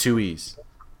 with 2 E's.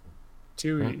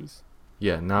 2 Right? E's.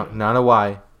 Yeah, not a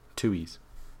Y, 2 E's.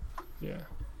 Yeah.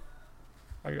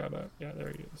 I got that. Yeah, there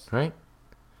he is. Right?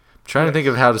 I'm trying to think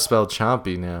of how to spell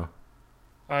Chompy now.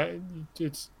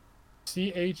 It's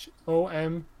CHOMPEE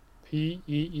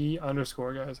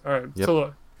 _ guys. All right. Yep. So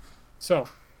look. So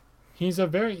he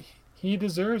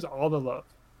deserves all the love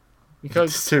He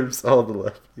because deserves all the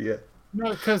love. Yeah.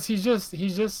 no, because he's just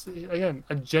again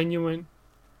a genuine.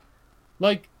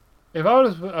 Like, if I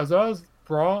was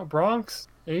Bronx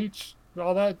H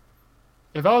all that,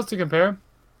 if I was to compare,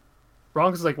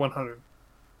 Bronx is like 100,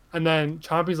 and then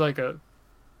Chompy's like a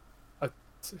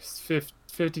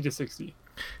 50 to 60.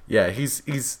 Yeah, he's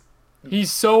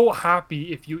He's so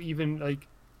happy if you even like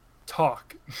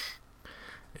talk.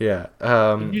 yeah.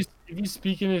 If you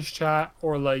speak in his chat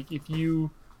or like if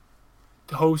you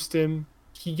host him,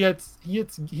 he gets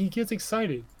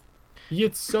excited. He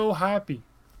gets so happy.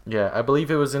 Yeah, I believe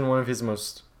it was in one of his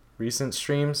most recent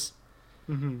streams.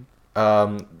 Mm-hmm.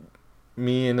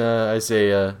 Me and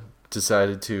Isaiah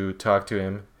decided to talk to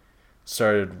him,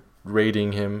 started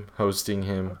rating him, hosting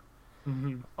him,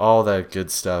 Mm-hmm. all that good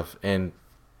stuff, and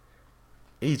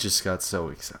he just got so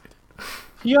excited.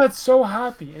 He got so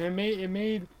happy, and It made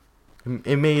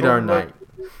our night.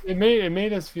 It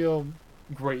made us feel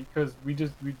great because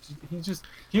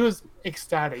he was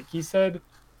ecstatic. He said,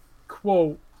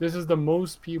 "Quote: This is the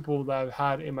most people that I've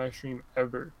had in my stream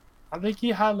ever." I think he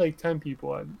had like 10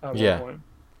 people at Yeah. one point,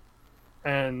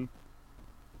 and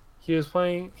he was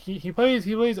playing. He plays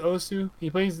Osu. He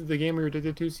plays the game we were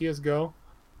addicted to, CS:GO.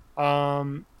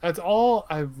 That's all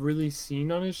I've really seen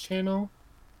on his channel.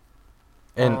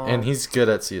 And he's good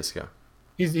at CS:GO.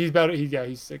 He's better.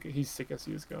 He's sick at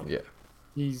CS:GO. Yeah.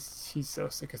 He's so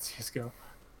sick at CS:GO.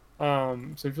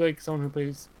 So if you like someone who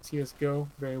plays CS:GO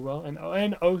very well, and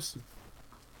Osu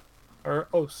or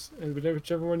Os,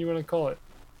 whichever one you want to call it,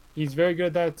 he's very good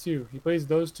at that too. He plays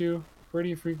those two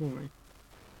pretty frequently.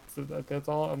 So that's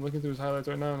all. I'm looking through his highlights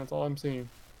right now, and that's all I'm seeing.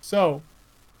 So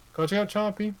go check out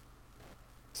Chompy.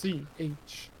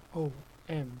 CHOMPEE_.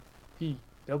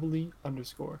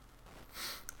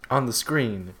 On the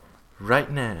screen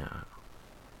right now.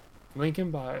 Link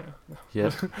in bio.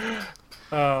 Yep.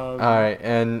 All right,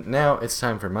 and now it's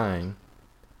time for mine,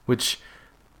 which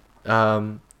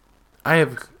I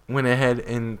have went ahead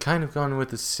and kind of gone with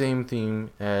the same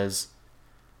theme as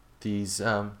these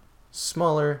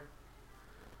smaller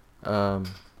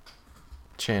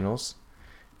channels,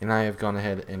 and I have gone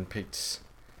ahead and picked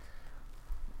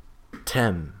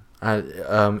Tem.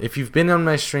 If you've been on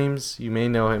my streams, you may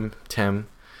know him, Tem,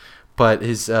 but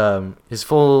his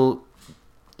full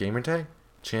gamer tag,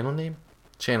 channel name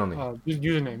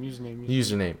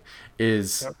username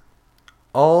is Yep.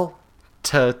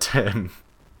 Altetem.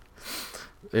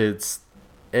 It's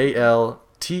ALTEHTEM.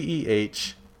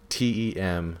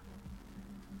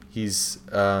 He's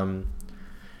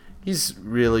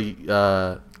really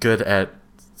good at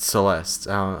Celeste.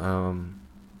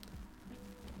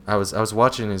 I was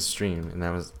watching his stream and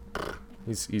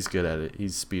he's good at it. He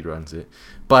speedruns it,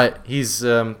 but he's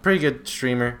pretty good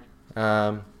streamer.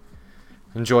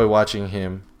 Enjoy watching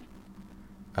him.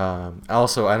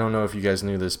 Also, I don't know if you guys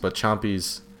knew this, but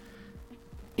Chompy's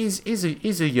he's a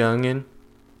youngin,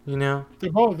 you know.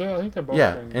 They're both. I think they're both.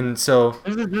 Yeah, young. and so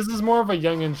This is more of a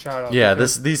youngin shout out. yeah,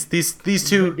 because these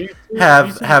two these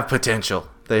have potential.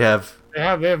 They have they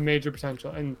have major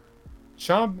potential. And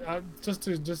just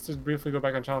to briefly go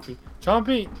back on Chompy,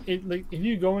 if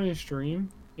you go in his stream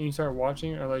and you start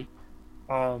watching, or like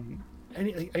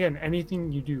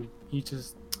anything you do, he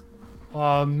just,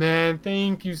 oh man,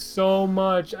 thank you so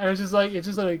much. And it's just like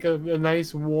a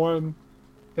nice warm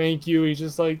thank you. He's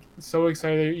just like so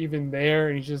excited that you're even there,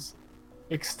 and he's just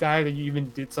ecstatic that you even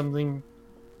did something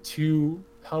to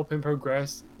help him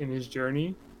progress in his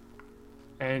journey.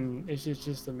 And it's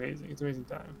just amazing. It's an amazing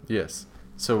time. Yes.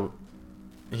 So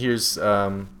here's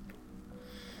I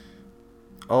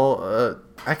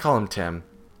call him Tem.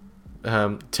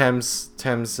 Tem's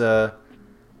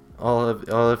all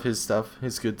of his stuff,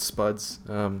 his good spuds,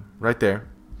 right there.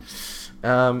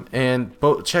 And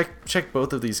check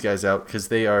both of these guys out because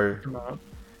they are Come on.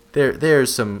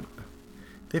 there's some,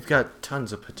 they've got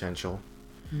tons of potential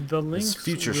The as links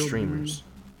future will streamers.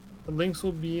 The links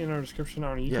will be in our description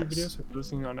on our YouTube Yes. video. So if you're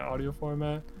listening on the audio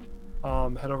format,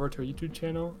 head over to our YouTube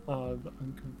channel, the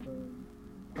Unconfirmed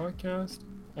Podcast,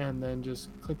 and then just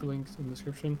click the links in the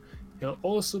description. It'll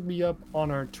also be up on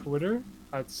our Twitter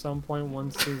at some point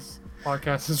once this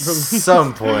podcast is released.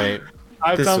 Some point.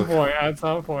 At This some will- point,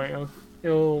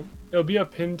 it'll be a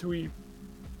pinned tweet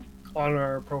on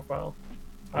our profile.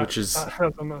 Which is- I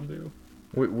have something to do.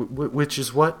 Which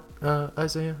is what,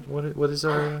 Isaiah? What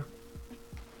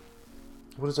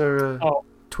is our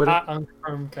Twitter? At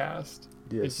Unconfirmed Cast.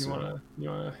 Yes. If you wanna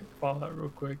follow that real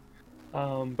quick.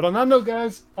 But on that note,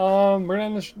 guys, we're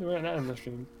not in the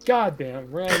stream. God damn,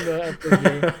 we're on the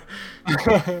episode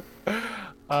here.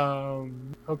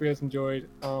 Hope you guys enjoyed.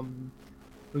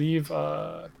 Leave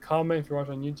a comment if you're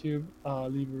watching on YouTube.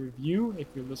 Leave a review if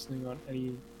you're listening on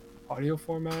any audio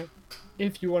format.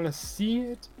 If you want to see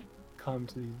it, come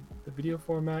to the video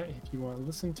format. If you want to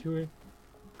listen to it,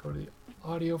 go to the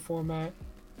audio format.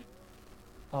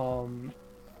 Follow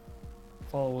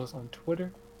us on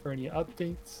Twitter for any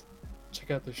updates.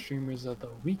 Check out the streamers of the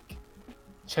week.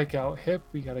 Check out Hip.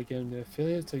 We gotta get into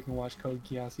affiliate so you can watch Code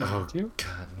Geass Season 2.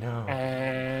 God, no.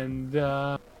 And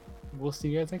we'll see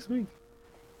you guys next week.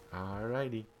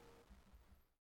 Alrighty.